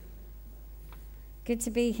Good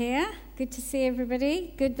to be here. Good to see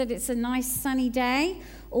everybody. Good that it's a nice sunny day.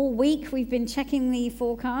 All week we've been checking the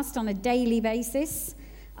forecast on a daily basis.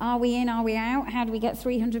 Are we in? Are we out? How do we get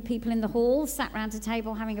 300 people in the hall, sat round a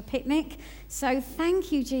table having a picnic? So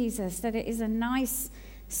thank you, Jesus, that it is a nice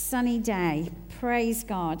sunny day. Praise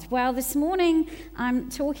God. Well, this morning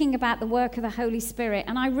I'm talking about the work of the Holy Spirit,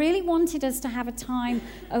 and I really wanted us to have a time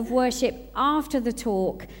of worship after the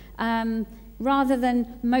talk, rather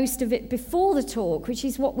than most of it before the talk, which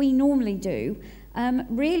is what we normally do,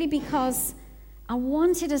 really because I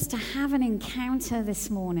wanted us to have an encounter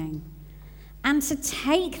this morning and to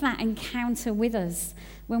take that encounter with us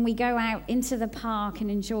when we go out into the park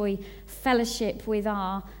and enjoy fellowship with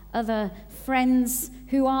our other friends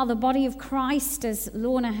who are the body of Christ, as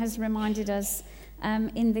Lorna has reminded us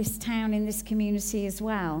in this town, in this community as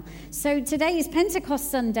well. So today is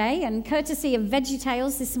Pentecost Sunday, and courtesy of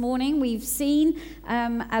VeggieTales this morning, we've seen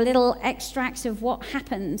a little extract of what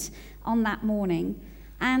happened on that morning.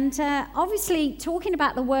 And obviously, talking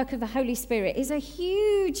about the work of the Holy Spirit is a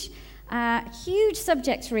huge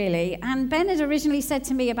subject, really. And Ben had originally said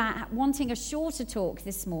to me about wanting a shorter talk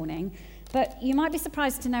this morning, but you might be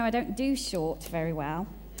surprised to know I don't do short very well.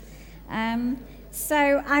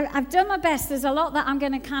 So I've done my best. There's a lot that I'm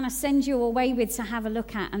going to kind of send you away with to have a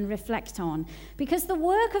look at and reflect on, because the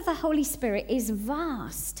work of the Holy Spirit is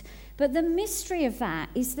vast, but the mystery of that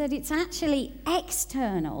is that it's actually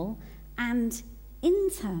external and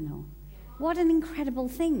internal. What an incredible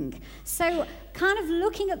thing. So kind of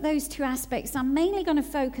looking at those two aspects, I'm mainly going to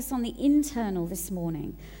focus on the internal this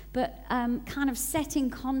morning, but kind of setting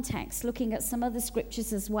context, looking at some other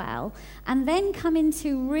scriptures as well, and then come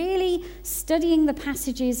into really studying the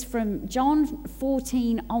passages from John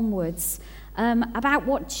 14 onwards about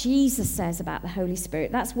what Jesus says about the Holy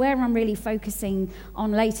Spirit. That's where I'm really focusing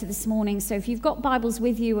on later this morning. So if you've got Bibles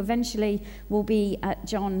with you, eventually we'll be at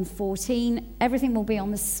John 14. Everything will be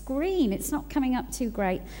on the screen. It's not coming up too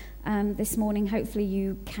great this morning. Hopefully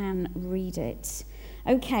you can read it.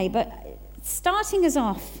 Okay, but starting us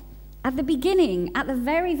off, at the beginning, at the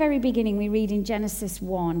very, very beginning, we read in Genesis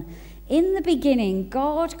 1, "In the beginning,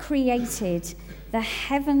 God created the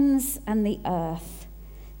heavens and the earth.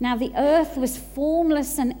 Now the earth was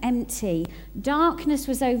formless and empty. Darkness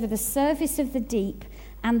was over the surface of the deep,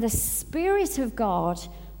 and the Spirit of God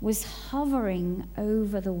was hovering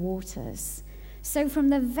over the waters." So from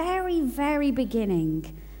the very, very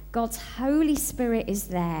beginning, God's Holy Spirit is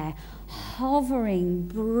there, hovering,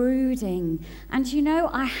 brooding. And you know,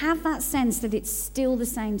 I have that sense that it's still the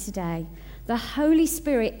same today. The Holy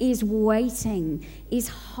Spirit is waiting, is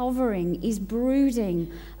hovering, is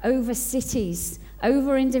brooding over cities,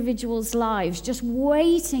 over individuals' lives, just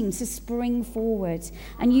waiting to spring forward.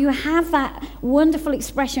 And you have that wonderful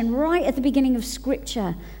expression right at the beginning of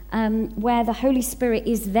Scripture, where the Holy Spirit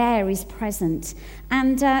is there, is present.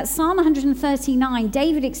 And Psalm 139,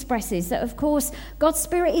 David expresses that, of course, God's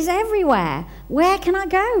Spirit is everywhere. Where can I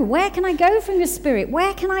go? Where can I go from your Spirit?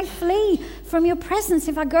 Where can I flee from your presence?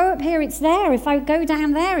 If I go up here, it's there. If I go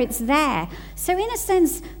down there, it's there. So in a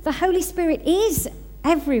sense, the Holy Spirit is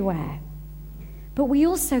everywhere. But we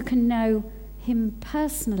also can know him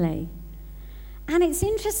personally. And it's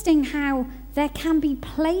interesting how there can be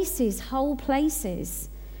places, whole places,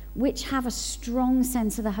 which have a strong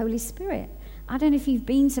sense of the Holy Spirit. I don't know if you've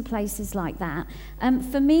been to places like that.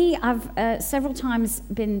 For me, I've several times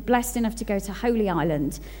been blessed enough to go to Holy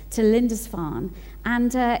Island, to Lindisfarne,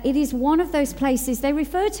 and it is one of those places, they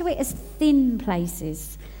refer to it as thin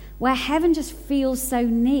places, where heaven just feels so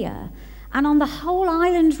near. And on the whole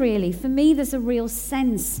island, really, for me, there's a real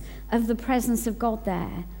sense of the presence of God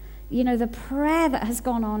there. You know, the prayer that has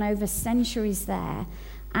gone on over centuries there.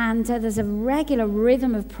 And there's a regular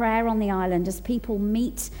rhythm of prayer on the island as people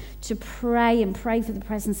meet to pray and pray for the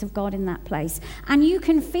presence of God in that place. And you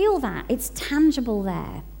can feel that. It's tangible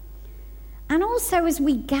there. And also, as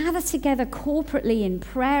we gather together corporately in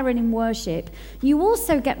prayer and in worship, you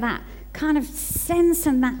also get that kind of sense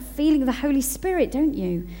and that feeling of the Holy Spirit, don't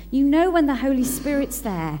you? You know when the Holy Spirit's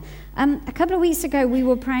there. A couple of weeks ago, we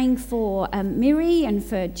were praying for Miri and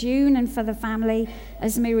for June and for the family,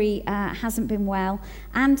 as Miri hasn't been well.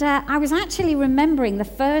 And I was actually remembering the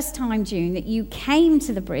first time, June, that you came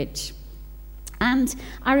to the bridge. And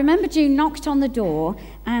I remember June knocked on the door,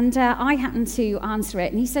 and I happened to answer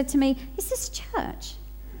it. And he said to me, "Is this church?"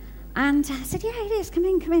 And I said, "Yeah, it is. Come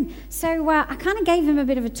in, come in." So I kind of gave him a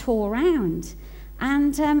bit of a tour around.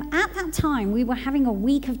 And at that time, we were having a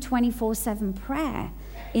week of 24/7 prayer.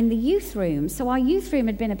 in the youth room. So our youth room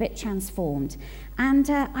had been a bit transformed. And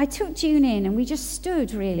I took June in, and we just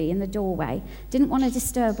stood really in the doorway. Didn't want to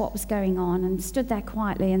disturb what was going on, and stood there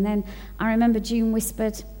quietly. And then I remember June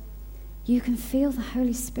whispered, "You can feel the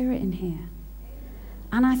Holy Spirit in here."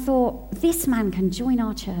 And I thought, this man can join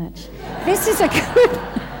our church. This is a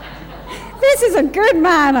good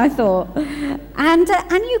man, I thought. And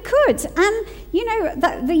you could. And, you know,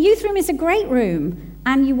 the youth room is a great room.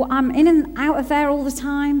 And I'm in and out of there all the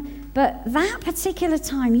time. But that particular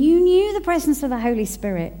time, you knew the presence of the Holy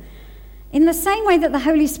Spirit. In the same way that the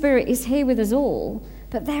Holy Spirit is here with us all,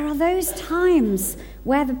 but there are those times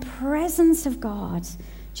where the presence of God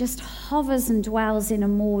just hovers and dwells in a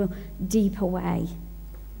more deeper way.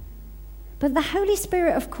 But the Holy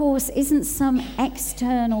Spirit, of course, isn't some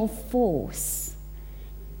external force.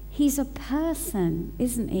 He's a person,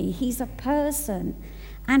 isn't he? He's a person.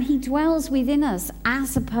 And he dwells within us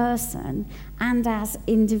as a person and as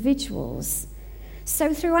individuals.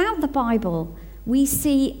 So throughout the Bible, we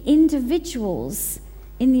see individuals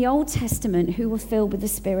in the Old Testament who were filled with the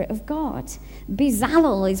Spirit of God.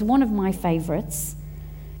 Bezalel is one of my favorites,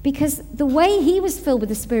 because the way he was filled with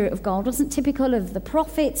the Spirit of God wasn't typical of the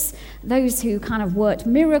prophets, those who kind of worked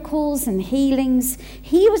miracles and healings.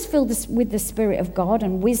 He was filled with the Spirit of God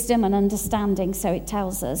and wisdom and understanding, so it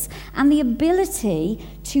tells us, and the ability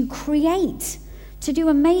to create, to do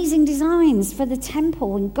amazing designs for the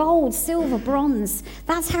temple in gold, silver, bronze.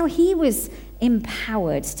 That's how he was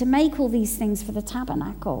empowered to make all these things for the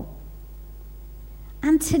tabernacle.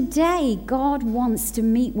 And today, God wants to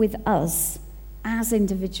meet with us as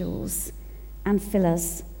individuals and fill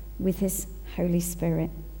us with his Holy Spirit.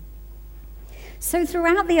 So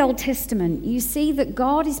throughout the Old Testament, you see that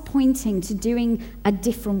God is pointing to doing a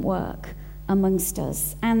different work amongst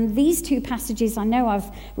us. And these two passages, I know I've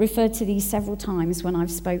referred to these several times when I've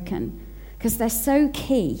spoken, because they're so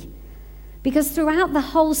key. Because throughout the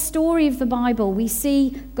whole story of the Bible, we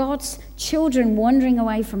see God's children wandering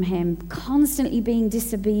away from him, constantly being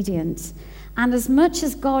disobedient. And as much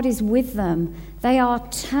as God is with them, they are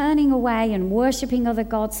turning away and worshipping other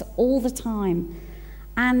gods all the time.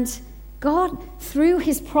 And God, through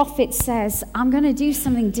his prophet, says, I'm going to do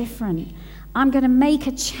something different. I'm going to make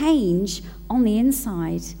a change on the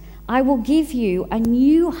inside. I will give you a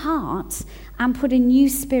new heart and put a new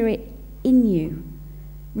spirit in you.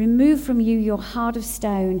 Remove from you your heart of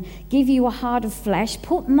stone, give you a heart of flesh,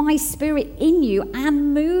 put my spirit in you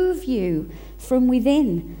and move you from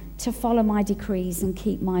within to follow my decrees and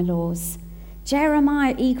keep my laws.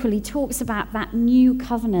 Jeremiah equally talks about that new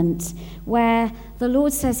covenant where the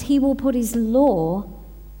Lord says he will put his law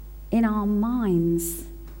in our minds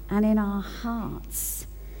and in our hearts.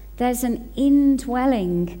 There's an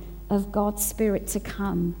indwelling of God's Spirit to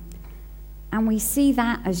come. And we see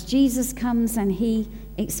that as Jesus comes and he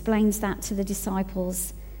explains that to the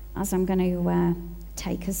disciples, as I'm going to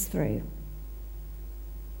take us through.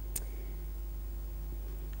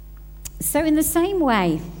 So in the same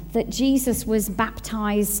way that Jesus was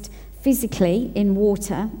baptized physically in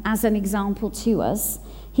water as an example to us,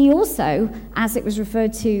 he also, as it was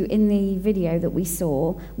referred to in the video that we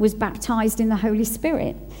saw, was baptized in the Holy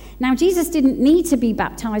Spirit. Now, Jesus didn't need to be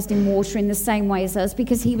baptized in water in the same way as us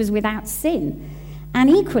because he was without sin. And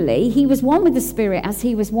equally, he was one with the Spirit as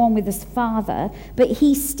he was one with his Father, but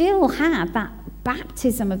he still had that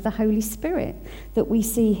baptism of the Holy Spirit that we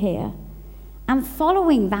see here. And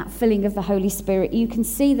following that filling of the Holy Spirit, you can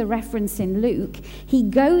see the reference in Luke. He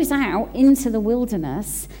goes out into the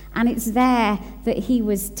wilderness, and it's there that he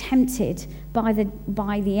was tempted by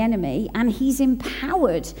the enemy, and he's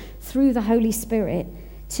empowered through the Holy Spirit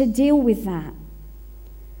to deal with that.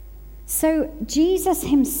 So Jesus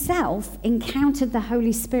himself encountered the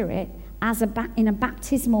Holy Spirit in a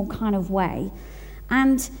baptismal kind of way,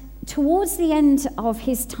 and towards the end of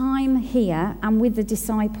his time here and with the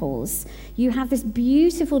disciples, you have this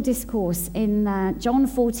beautiful discourse in John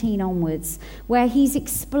 14 onwards, where he's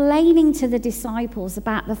explaining to the disciples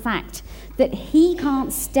about the fact that he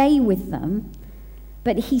can't stay with them,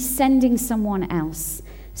 but he's sending someone else.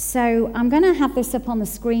 So I'm going to have this up on the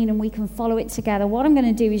screen and we can follow it together. What I'm going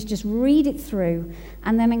to do is just read it through,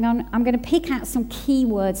 and then I'm going to pick out some key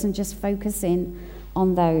words and just focus in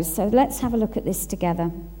on those. So let's have a look at this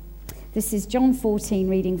together. This is John 14,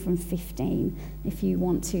 reading from 15, if you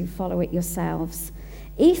want to follow it yourselves.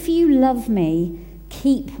 If you love me,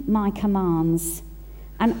 keep my commands,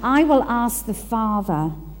 and I will ask the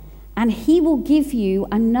Father, and he will give you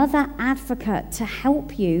another advocate to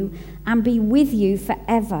help you and be with you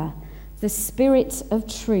forever, the Spirit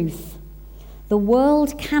of truth. The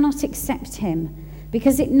world cannot accept him,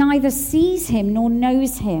 because it neither sees him nor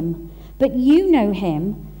knows him. but you know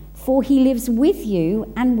him, for he lives with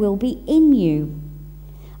you and will be in you.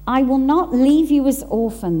 I will not leave you as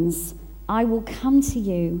orphans. I will come to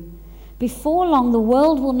you. Before long, the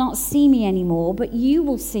world will not see me anymore, but you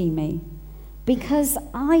will see me. Because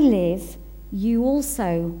I live, you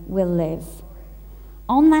also will live.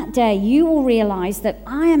 On that day, you will realize that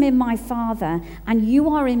I am in my Father, and you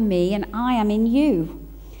are in me, and I am in you.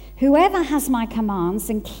 Whoever has my commands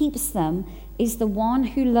and keeps them is the one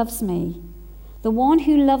who loves me. The one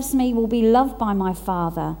who loves me will be loved by my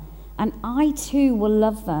Father, and I too will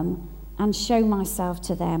love them and show myself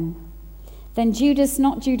to them. Then Judas,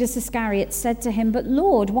 not Judas Iscariot, said to him, But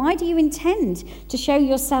Lord, why do you intend to show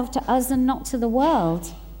yourself to us and not to the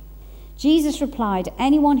world? Jesus replied,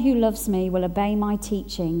 Anyone who loves me will obey my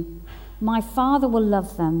teaching. My Father will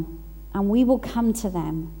love them, and we will come to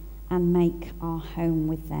them and make our home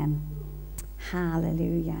with them.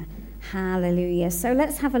 Hallelujah. Hallelujah. So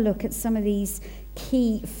let's have a look at some of these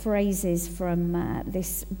key phrases from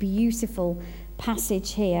this beautiful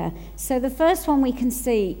passage here. So the first one we can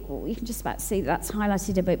see, we can just about see that's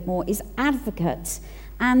highlighted a bit more, is advocate.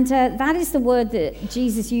 And that is the word that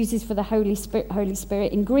Jesus uses for the Holy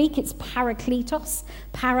Spirit. In Greek, it's parakletos,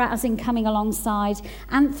 para as in coming alongside.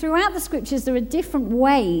 And throughout the scriptures, there are different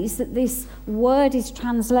ways that this word is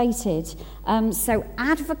translated. So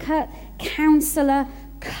advocate, counselor,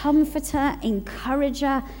 comforter,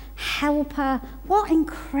 encourager, helper. What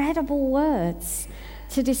incredible words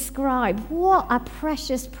to describe. What a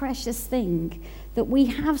precious, precious thing that we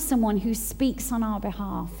have someone who speaks on our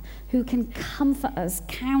behalf, who can comfort us,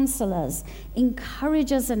 counsel us,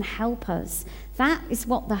 encourage us and help us. That is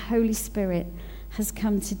what the Holy Spirit has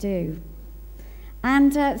come to do.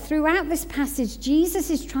 And throughout this passage, Jesus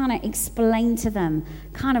is trying to explain to them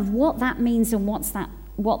kind of what that means and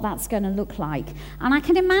what that's going to look like. And I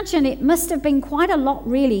can imagine it must have been quite a lot,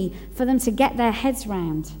 really, for them to get their heads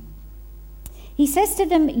round. He says to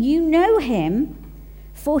them, You know him,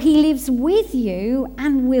 for he lives with you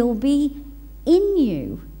and will be in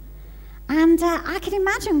you. And I can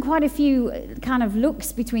imagine quite a few kind of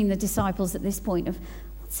looks between the disciples at this point of,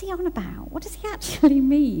 what's he on about? What does he actually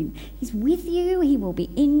mean? He's with you, he will be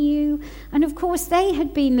in you. And of course, they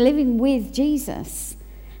had been living with Jesus,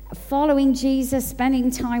 following Jesus, spending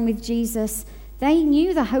time with Jesus. They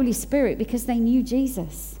knew the Holy Spirit because they knew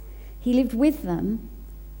Jesus. He lived with them,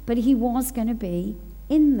 but he was going to be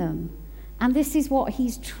in them. And this is what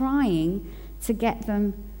he's trying to get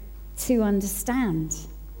them to understand.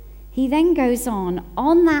 He then goes on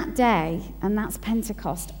that day, and that's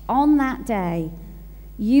Pentecost, on that day,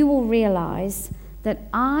 you will realize that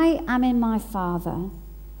I am in my Father,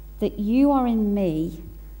 that you are in me,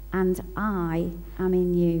 and I am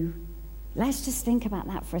in you. Let's just think about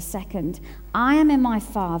that for a second. I am in my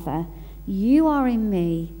Father, you are in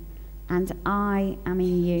me, and I am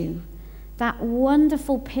in you. That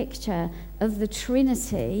wonderful picture of the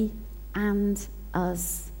Trinity and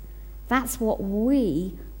us. That's what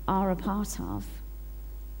we are a part of.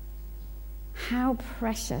 How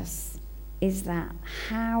precious is that?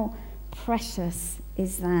 How precious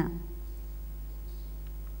is that?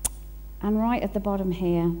 And right at the bottom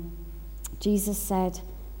here, Jesus said,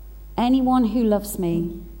 Anyone who loves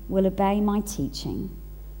me will obey my teaching.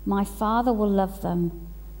 My Father will love them,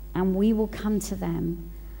 and we will come to them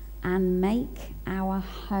and make our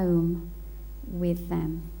home with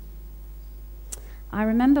them. I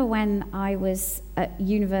remember when I was at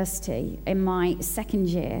university in my second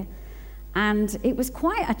year, and it was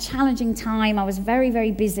quite a challenging time. I was very,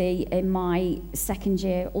 very busy in my second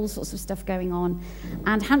year, all sorts of stuff going on,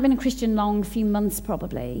 and hadn't been a Christian long, a few months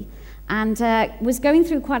probably, and was going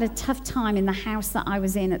through quite a tough time in the house that I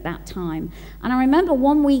was in at that time. And I remember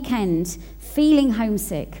one weekend feeling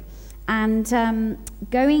homesick, and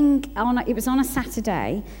it was on a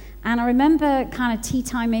Saturday, and I remember kind of tea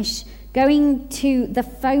time-ish going to the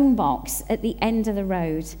phone box at the end of the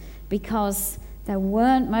road, because there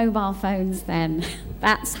weren't mobile phones then.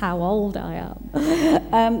 That's how old I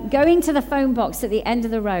am. Going to the phone box at the end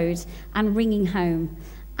of the road and ringing home.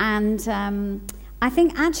 And I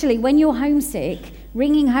think actually when you're homesick,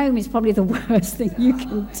 ringing home is probably the worst thing you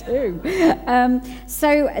can do.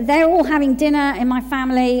 So they're all having dinner in my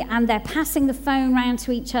family, and they're passing the phone round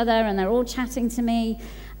to each other, and they're all chatting to me.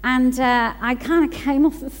 And I kind of came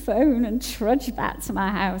off the phone and trudged back to my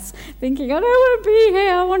house, thinking, I don't want to be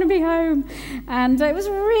here, I want to be home. And it was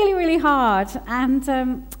really, really hard. And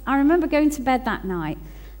I remember going to bed that night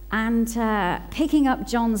and picking up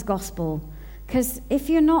John's Gospel, because if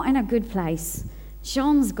you're not in a good place,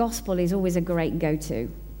 John's Gospel is always a great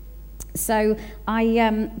go-to. So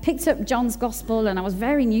I picked up John's Gospel, and I was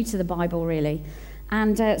very new to the Bible, really.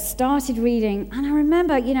 and started reading. And I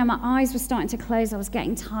remember, my eyes were starting to close. I was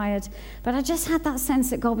getting tired. But I just had that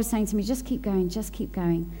sense that God was saying to me, just keep going, just keep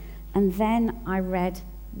going. And then I read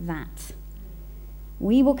that.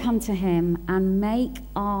 We will come to him and make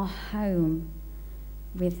our home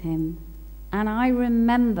with him. And I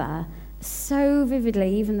remember so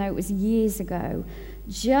vividly, even though it was years ago,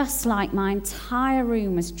 just like my entire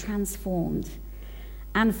room was transformed.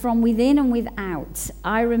 And from within and without,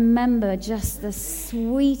 I remember just the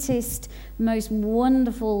sweetest, most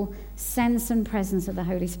wonderful sense and presence of the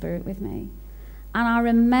Holy Spirit with me. And I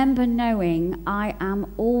remember knowing I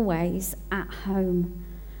am always at home.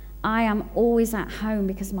 I am always at home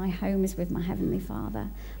because my home is with my Heavenly Father.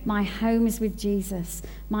 My home is with Jesus.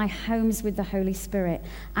 My home is with the Holy Spirit.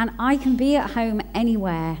 And I can be at home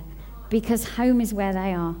anywhere because home is where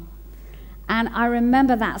they are. And I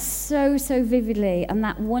remember that so, so vividly, and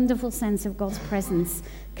that wonderful sense of God's presence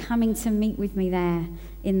coming to meet with me there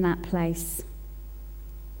in that place.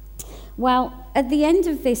 Well, at the end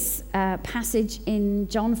of this passage in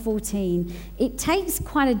John 14, it takes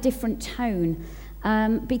quite a different tone.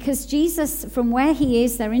 Because Jesus, from where he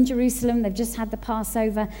is, they're in Jerusalem, they've just had the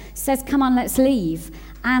Passover, says, come on, let's leave.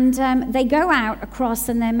 And they go out across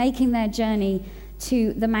and they're making their journey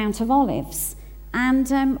to the Mount of Olives.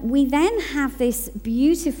 And we then have this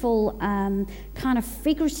beautiful kind of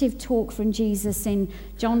figurative talk from Jesus in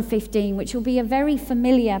John 15, which will be a very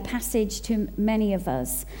familiar passage to many of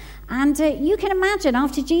us. And you can imagine,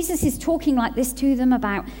 after Jesus is talking like this to them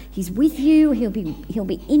about he's with you, he'll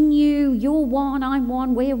be in you, you're one, I'm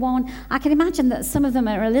one, we're one. I can imagine that some of them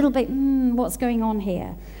are a little bit, what's going on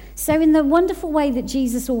here? So in the wonderful way that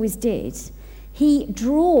Jesus always did, he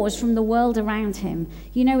draws from the world around him,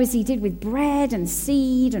 as he did with bread and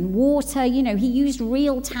seed and water. He used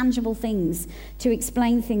real tangible things to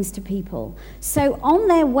explain things to people. So on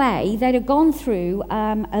their way, they'd have gone through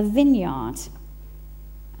a vineyard.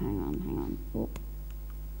 Hang on. Oop.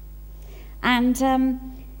 And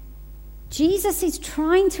Jesus is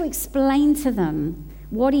trying to explain to them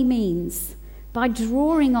what he means by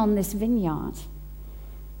drawing on this vineyard.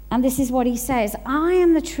 And this is what he says: I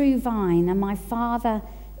am the true vine, and my Father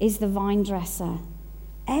is the vine dresser.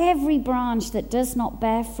 Every branch that does not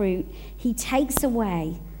bear fruit, he takes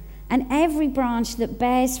away. And every branch that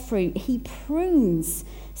bears fruit, he prunes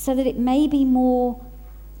so that it may bear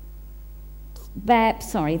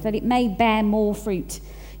more fruit.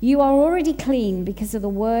 You are already clean because of the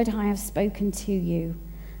word I have spoken to you.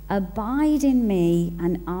 Abide in me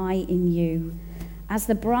and I in you. As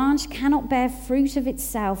the branch cannot bear fruit of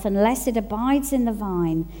itself unless it abides in the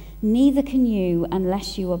vine, neither can you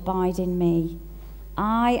unless you abide in me.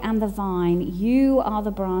 I am the vine, you are the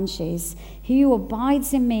branches. He who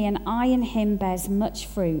abides in me and I in him bears much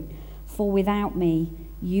fruit, for without me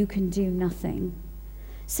you can do nothing.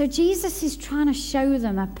 So Jesus is trying to show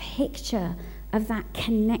them a picture of that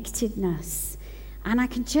connectedness. And I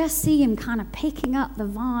can just see him kind of picking up the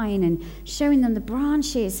vine and showing them the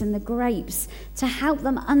branches and the grapes to help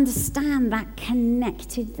them understand that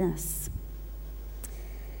connectedness.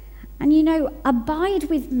 And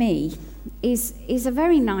Abide with Me is a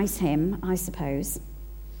very nice hymn, I suppose.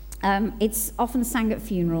 It's often sang at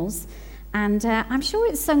funerals. And I'm sure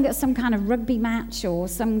it's sung at some kind of rugby match or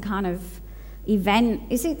some kind of event.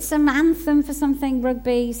 Is it some anthem for something,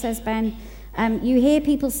 rugby, says Ben? You hear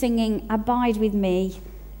people singing Abide with Me,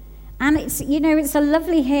 and it's a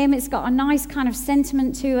lovely hymn. It's got a nice kind of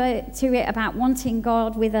sentiment to it about wanting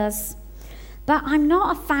God with us. But I'm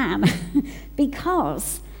not a fan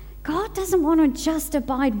because God doesn't want to just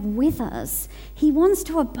abide with us. He wants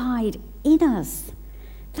to abide in us.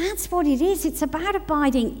 That's what it is. It's about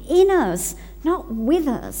abiding in us, not with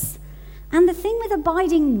us. And the thing with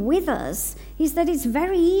abiding with us is that it's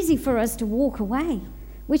very easy for us to walk away,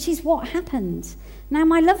 which is what happened. Now,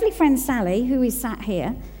 my lovely friend Sally, who is sat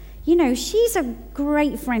here, she's a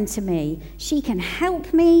great friend to me. She can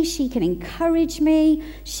help me. She can encourage me.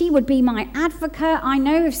 She would be my advocate. I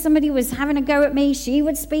know if somebody was having a go at me, she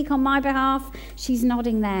would speak on my behalf. She's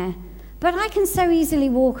nodding there. But I can so easily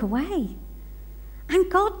walk away. And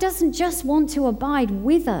God doesn't just want to abide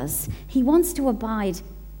with us. He wants to abide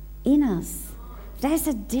in us. There's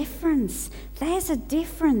a difference.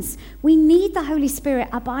 We need the Holy Spirit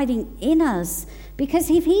abiding in us,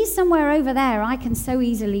 because if he's somewhere over there, I can so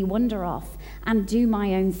easily wander off and do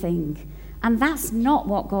my own thing. And that's not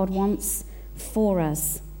what God wants for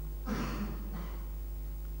us.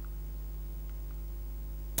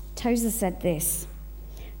 Tozer said this: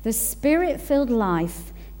 the Spirit-filled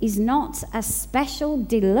life is not a special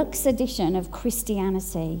deluxe edition of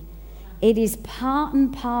Christianity. It is part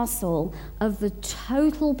and parcel of the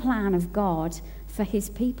total plan of God for his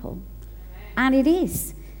people. And it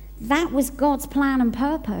is. That was God's plan and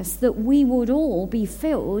purpose, that we would all be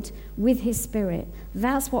filled with his Spirit.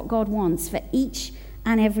 That's what God wants for each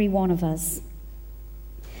and every one of us.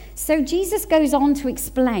 So Jesus goes on to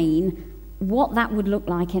explain what that would look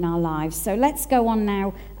like in our lives. So let's go on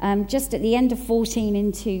now, just at the end of 14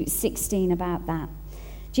 into 16 about that.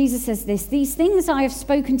 Jesus says this, "These things I have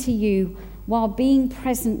spoken to you while being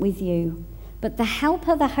present with you. But the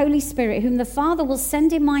Helper, the Holy Spirit, whom the Father will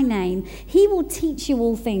send in my name, he will teach you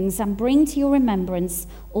all things and bring to your remembrance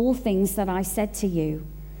all things that I said to you.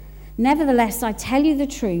 Nevertheless, I tell you the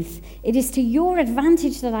truth, it is to your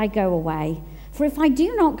advantage that I go away. For if I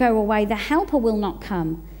do not go away, the Helper will not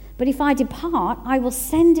come. But if I depart, I will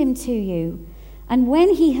send him to you. And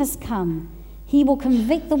when he has come, he will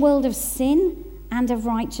convict the world of sin and of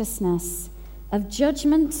righteousness, of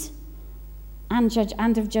judgment and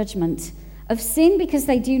of judgment. Of sin, because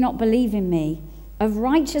they do not believe in me. Of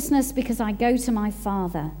righteousness, because I go to my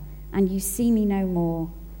Father, and you see me no more.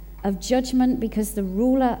 Of judgment, because the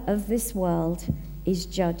ruler of this world is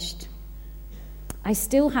judged. I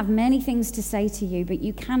still have many things to say to you, but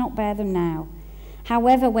you cannot bear them now.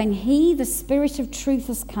 However, when he, the Spirit of truth,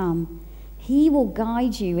 has come, he will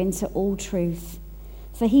guide you into all truth.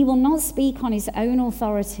 For he will not speak on his own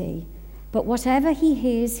authority, but whatever he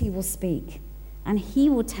hears, he will speak. And he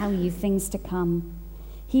will tell you things to come.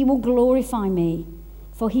 He will glorify me,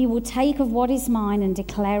 for he will take of what is mine and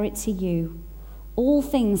declare it to you. All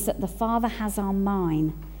things that the Father has are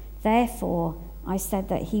mine. Therefore, I said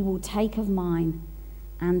that he will take of mine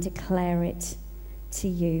and declare it to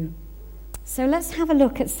you." So let's have a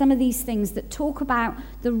look at some of these things that talk about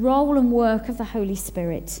the role and work of the Holy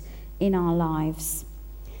Spirit in our lives.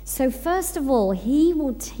 So first of all, he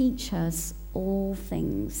will teach us all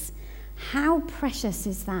things. How precious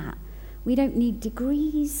is that? We don't need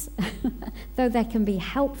degrees, though they can be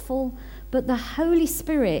helpful, but the Holy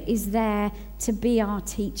Spirit is there to be our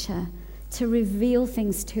teacher, to reveal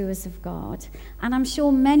things to us of God. And I'm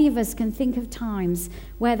sure many of us can think of times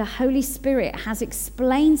where the Holy Spirit has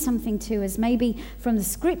explained something to us, maybe from the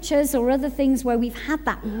scriptures or other things where we've had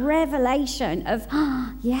that revelation of,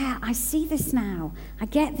 yeah, I see this now, I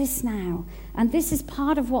get this now. And this is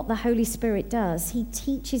part of what the Holy Spirit does. He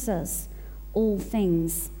teaches us all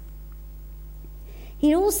things.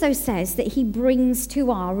 He also says that he brings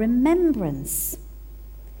to our remembrance.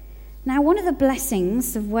 Now, one of the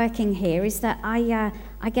blessings of working here is that I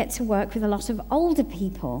get to work with a lot of older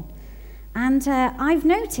people. And I've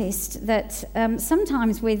noticed that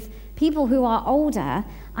sometimes with people who are older,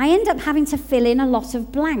 I end up having to fill in a lot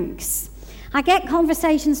of blanks. I get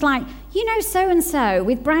conversations like, you know, so-and-so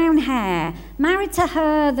with brown hair, married to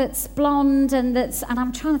her that's blonde and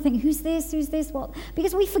I'm trying to think, who's this, what?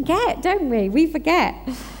 Because we forget, don't we? We forget.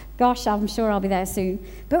 Gosh, I'm sure I'll be there soon.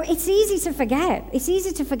 But it's easy to forget. It's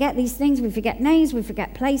easy to forget these things. We forget names, we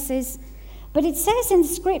forget places. But it says in the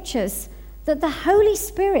scriptures that the Holy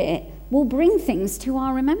Spirit will bring things to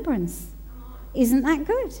our remembrance. Isn't that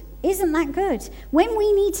good? Isn't that good? When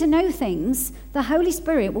we need to know things, the Holy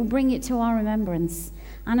Spirit will bring it to our remembrance.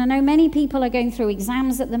 And I know many people are going through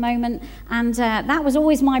exams at the moment, and that was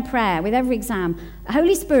always my prayer with every exam.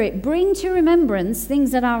 Holy Spirit, bring to remembrance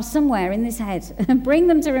things that are somewhere in this head. Bring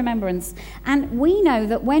them to remembrance. And we know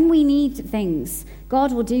that when we need things,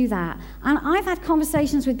 God will do that. And I've had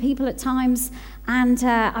conversations with people at times, and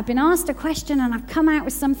I've been asked a question, and I've come out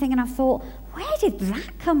with something, and I've thought, where did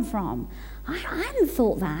that come from? I hadn't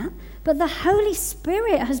thought that, but the Holy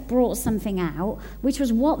Spirit has brought something out, which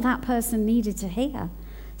was what that person needed to hear.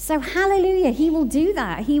 So hallelujah, he will do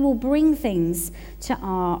that. He will bring things to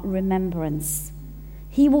our remembrance.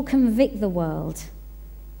 He will convict the world.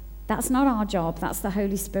 That's not our job, that's the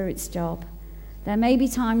Holy Spirit's job. There may be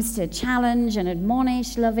times to challenge and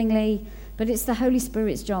admonish lovingly, but it's the Holy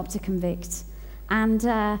Spirit's job to convict. And,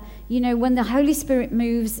 when the Holy Spirit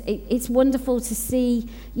moves, it's wonderful to see,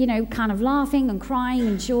 kind of laughing and crying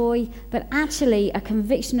and joy. But actually, a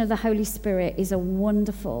conviction of the Holy Spirit is a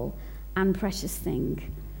wonderful and precious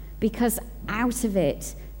thing. Because out of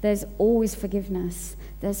it, there's always forgiveness.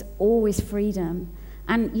 There's always freedom.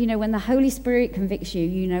 And, when the Holy Spirit convicts you,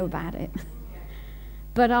 you know about it.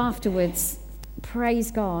 But afterwards,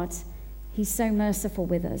 praise God, he's so merciful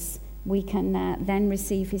with us. We can then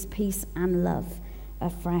receive his peace and love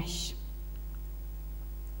afresh.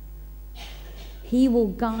 He will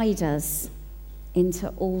guide us into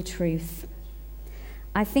all truth.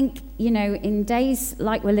 I think, in days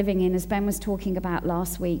like we're living in, as Ben was talking about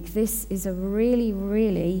last week, this is a really,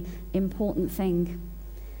 really important thing,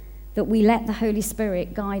 that we let the Holy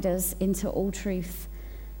Spirit guide us into all truth.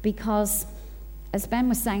 Because as Ben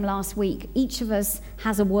was saying last week, each of us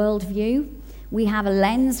has a worldview. We have a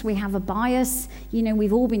lens, we have a bias.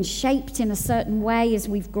 We've all been shaped in a certain way as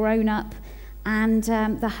we've grown up. And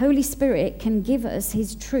the Holy Spirit can give us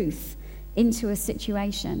his truth into a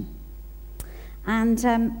situation. And,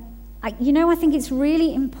 I think it's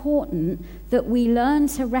really important that we learn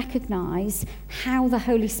to recognize how the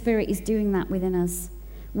Holy Spirit is doing that within us.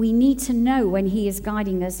 We need to know when he is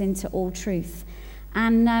guiding us into all truth.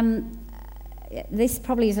 And this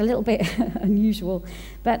probably is a little bit unusual,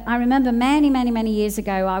 but I remember many, many, many years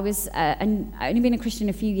ago, I was only been a Christian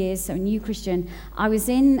a few years, so a new Christian. I was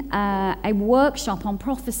in a workshop on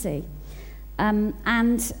prophecy, and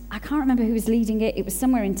I can't remember who was leading it. It was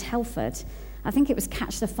somewhere in Telford. I think it was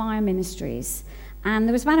Catch the Fire Ministries, and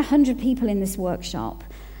there was about 100 people in this workshop.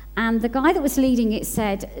 And the guy that was leading it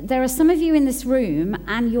said, there are some of you in this room,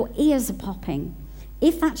 and your ears are popping.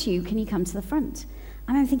 If that's you, can you come to the front?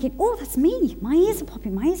 And I'm thinking, oh, that's me. My ears are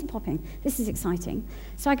popping. This is exciting.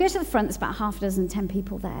 So I go to the front. There's about half a dozen, 10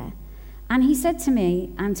 people there. And he said to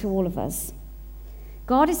me and to all of us,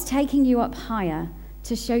 God is taking you up higher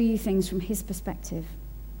to show you things from his perspective.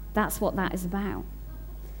 That's what that is about.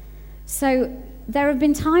 So there have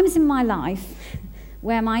been times in my life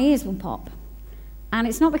where my ears will pop. And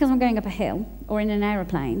it's not because I'm going up a hill or in an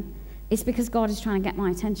aeroplane. It's because God is trying to get my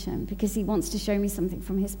attention, because he wants to show me something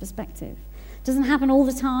from his perspective. Doesn't happen all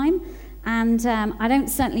the time, and I don't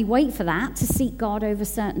certainly wait for that to seek God over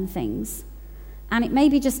certain things. And it may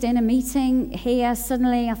be just in a meeting here,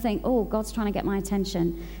 suddenly I think, oh, God's trying to get my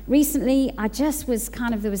attention. Recently, I just was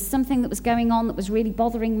there was something that was going on that was really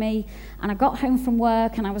bothering me, and I got home from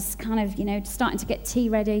work, and I was starting to get tea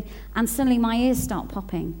ready, and suddenly my ears start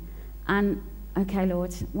popping. And, okay,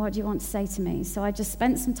 Lord, what do you want to say to me? So I just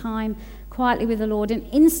spent some time quietly with the Lord, and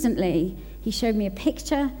instantly he showed me a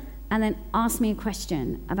picture and then asked me a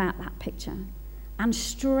question about that picture. And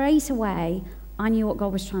straight away, I knew what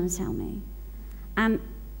God was trying to tell me. And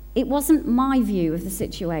it wasn't my view of the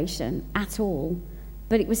situation at all,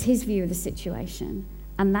 but it was his view of the situation.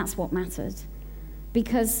 And that's what mattered.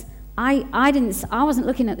 Because I wasn't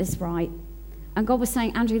looking at this right. And God was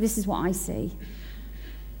saying, Andrea, this is what I see.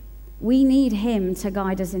 We need him to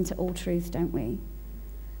guide us into all truth, don't we?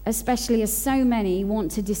 Especially as so many want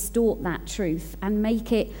to distort that truth and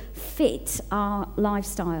make it fit our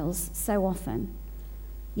lifestyles so often.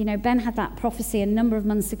 Ben had that prophecy a number of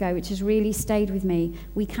months ago, which has really stayed with me.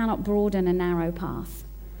 We cannot broaden a narrow path.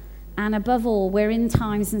 And above all, we're in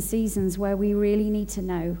times and seasons where we really need to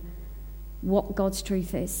know what God's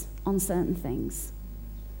truth is on certain things.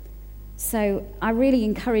 So I really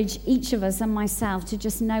encourage each of us and myself to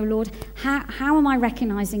just know, Lord, how am I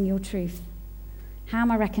recognizing your truth? How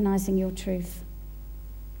am I recognizing your truth?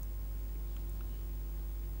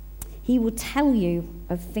 He will tell you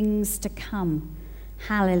of things to come.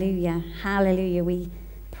 Hallelujah, hallelujah. We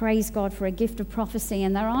praise God for a gift of prophecy,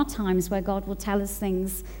 and there are times where God will tell us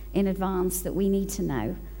things in advance that we need to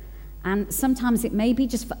know. And sometimes it may be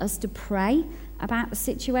just for us to pray about the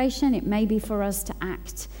situation. It may be for us to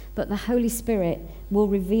act. But the Holy Spirit will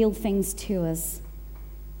reveal things to us.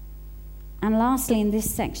 And lastly, in this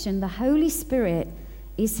section, the Holy Spirit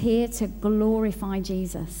is here to glorify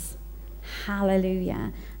Jesus.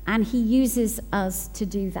 Hallelujah. And he uses us to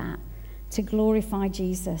do that, to glorify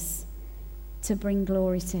Jesus, to bring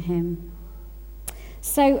glory to him.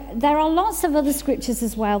 So there are lots of other scriptures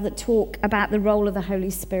as well that talk about the role of the Holy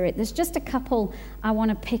Spirit. There's just a couple I want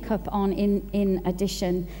to pick up on in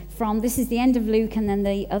addition from. This is the end of Luke, and then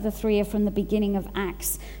the other three are from the beginning of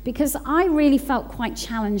Acts, because I really felt quite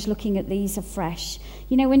challenged looking at these afresh.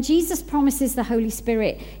 When Jesus promises the Holy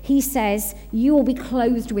Spirit, he says, you will be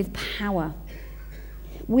clothed with power.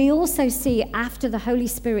 We also see after the Holy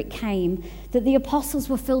Spirit came that the apostles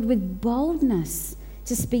were filled with boldness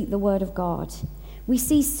to speak the word of God. We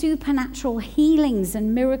see supernatural healings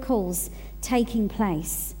and miracles taking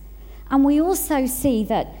place. And we also see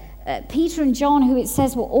that Peter and John, who it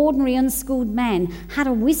says were ordinary, unschooled men, had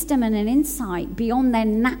a wisdom and an insight beyond their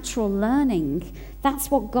natural learning.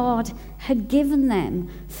 That's what God had given them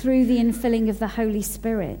through the infilling of the Holy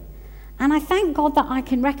Spirit. And I thank God that I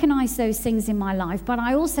can recognize those things in my life, but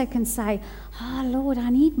I also can say, oh, Lord,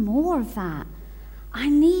 I need more of that. I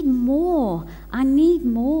need more.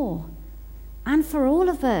 And for all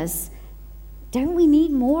of us, don't we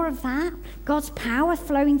need more of that? God's power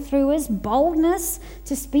flowing through us, boldness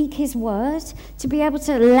to speak his word, to be able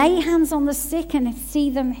to lay hands on the sick and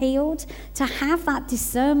see them healed, to have that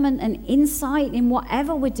discernment and insight in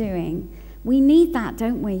whatever we're doing. We need that,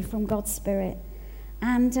 don't we, from God's Spirit?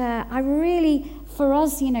 And I really, for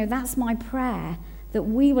us, that's my prayer, that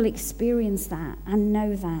we will experience that and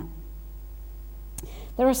know that.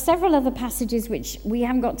 There are several other passages which we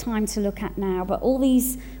haven't got time to look at now, but all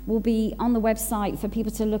these will be on the website for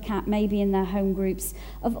people to look at, maybe in their home groups,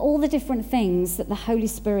 of all the different things that the Holy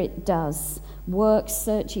Spirit does. Works,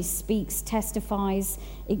 searches, speaks, testifies,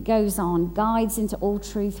 it goes on, guides into all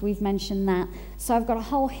truth, we've mentioned that. So I've got a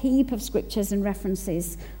whole heap of scriptures and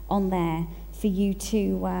references on there for you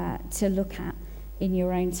to look at in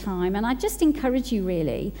your own time. And I just encourage you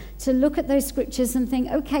really to look at those scriptures and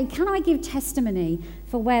think, okay, can I give testimony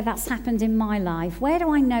for where that's happened in my life? Where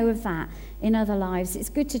do I know of that in other lives? It's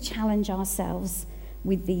good to challenge ourselves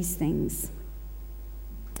with these things.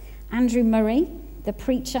 Andrew Murray, the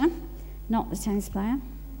preacher, not the tennis player,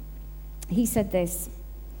 he said this: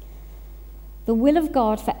 the will of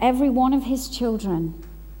God for every one of his children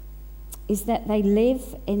is that they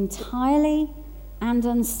live entirely and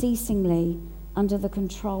unceasingly under the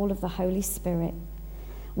control of the Holy Spirit.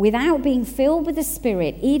 Without being filled with the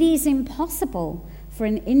Spirit, it is impossible for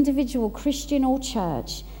an individual Christian or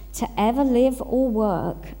church to ever live or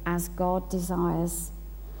work as God desires.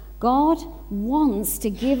 God wants to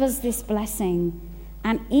give us this blessing,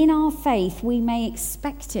 and in our faith we may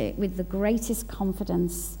expect it with the greatest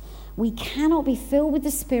confidence. We cannot be filled with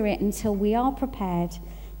the Spirit until we are prepared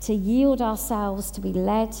to yield ourselves to be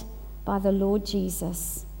led by the Lord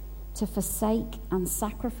Jesus, to forsake and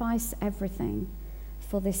sacrifice everything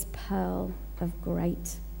for this pearl of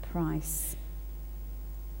great price.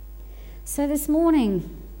 So this morning,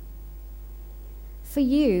 for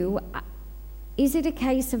you, is it a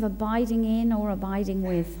case of abiding in or abiding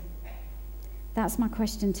with? That's my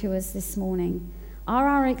question to us this morning. Are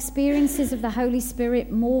our experiences of the Holy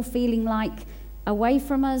Spirit more feeling like away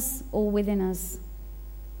from us or within us?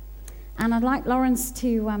 And I'd like Lawrence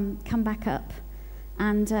to come back up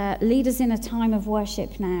and lead us in a time of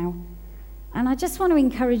worship now. And I just want to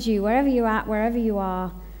encourage you, wherever you're at, wherever you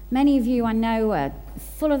are, many of you I know are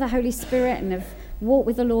full of the Holy Spirit and have walked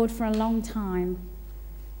with the Lord for a long time.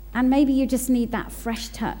 And maybe you just need that fresh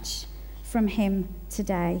touch from him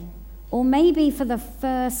today. Or maybe for the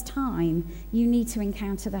first time, you need to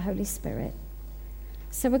encounter the Holy Spirit.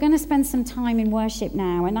 So we're going to spend some time in worship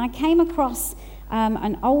now. And I came across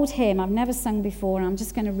an old hymn I've never sung before, and I'm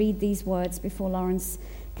just going to read these words before Lawrence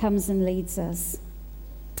comes and leads us.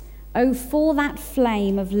 Oh, for that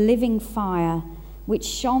flame of living fire, which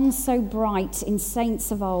shone so bright in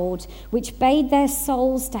saints of old, which bade their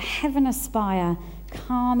souls to heaven aspire,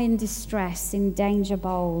 calm in distress, in danger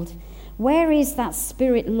bold. Where is that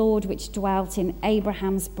Spirit, Lord, which dwelt in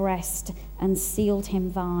Abraham's breast and sealed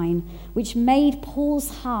him thine, which made Paul's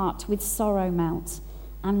heart with sorrow melt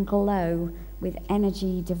and glow with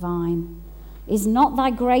energy divine? Is not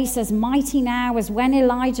thy grace as mighty now as when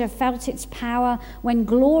Elijah felt its power, when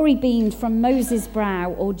glory beamed from Moses'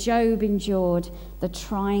 brow, or Job endured the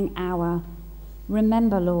trying hour?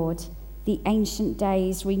 Remember, Lord, the ancient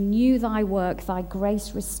days, renew thy work, thy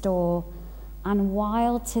grace restore, and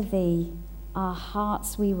while to thee our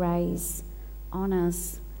hearts we raise, on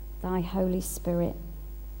us thy Holy Spirit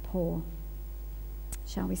pour.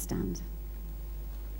 Shall we stand?